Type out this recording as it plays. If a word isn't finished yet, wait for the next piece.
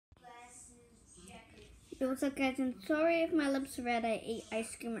Yo, what's up, guys? And sorry if my lips are red. I ate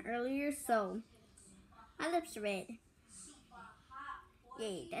ice cream earlier, so my lips are red.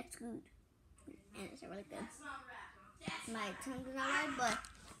 Yay, that's good. And it's really good. My tongue's not red, but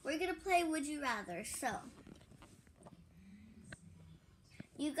we're gonna play Would You Rather. So,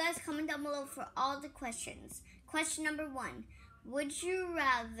 you guys comment down below for all the questions. Question number 1: Would you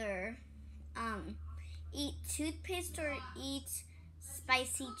rather eat toothpaste or eat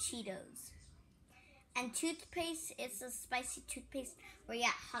spicy Cheetos? And toothpaste is a spicy toothpaste where you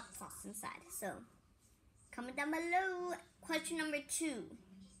got hot sauce inside. So, comment down below. Question number 2: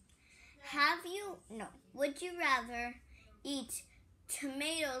 would you rather eat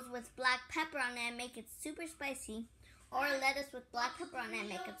tomatoes with black pepper on it and make it super spicy, or lettuce with black pepper on it and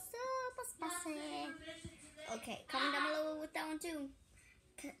make it super spicy? Okay, comment down below with that one too.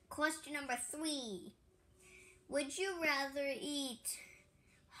 Question number 3: would you rather eat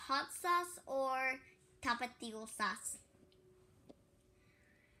hot sauce or tapatio sauce?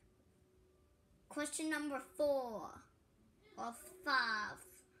 Question number 4 or 5.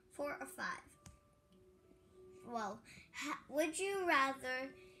 4 or 5. Well, would you rather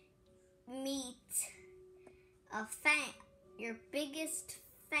meet your biggest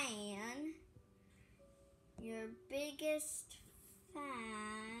fan,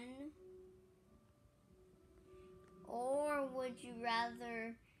 or would you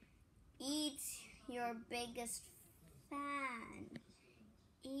rather eat your biggest fan?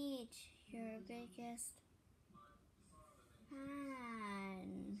 Eat your biggest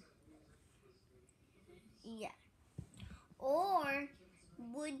fan. Yeah. Or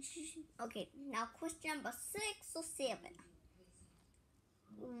would you... Okay, now question number 6 or 7.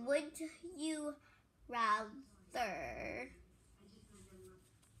 Would you rather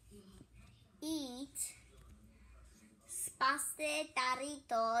eat spicy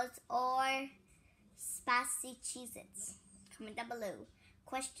Doritos or spicy Cheez-Its? Comment down below.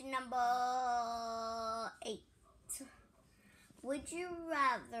 Question number 8. Would you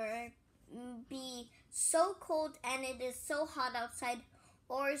rather be so cold and it is so hot outside,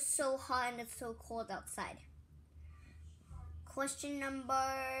 or so hot and it's so cold outside? Question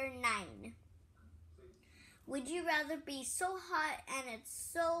number 9. Would you rather be so hot and it's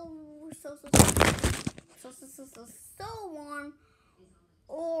so warm,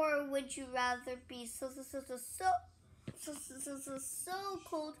 or would you rather be so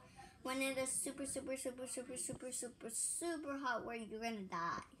cold when it is super hot where you're gonna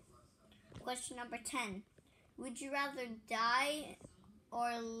die? Question number 10. Would you rather die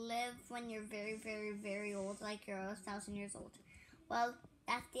or live when you're very old, like you're 1,000 years old? Well,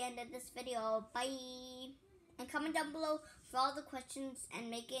 that's the end of this video. Bye! And comment down below for all the questions and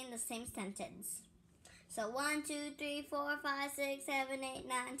make it in the same sentence. So 1, 2, 3, 4, 5, 6, 7, 8,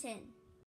 9, 10.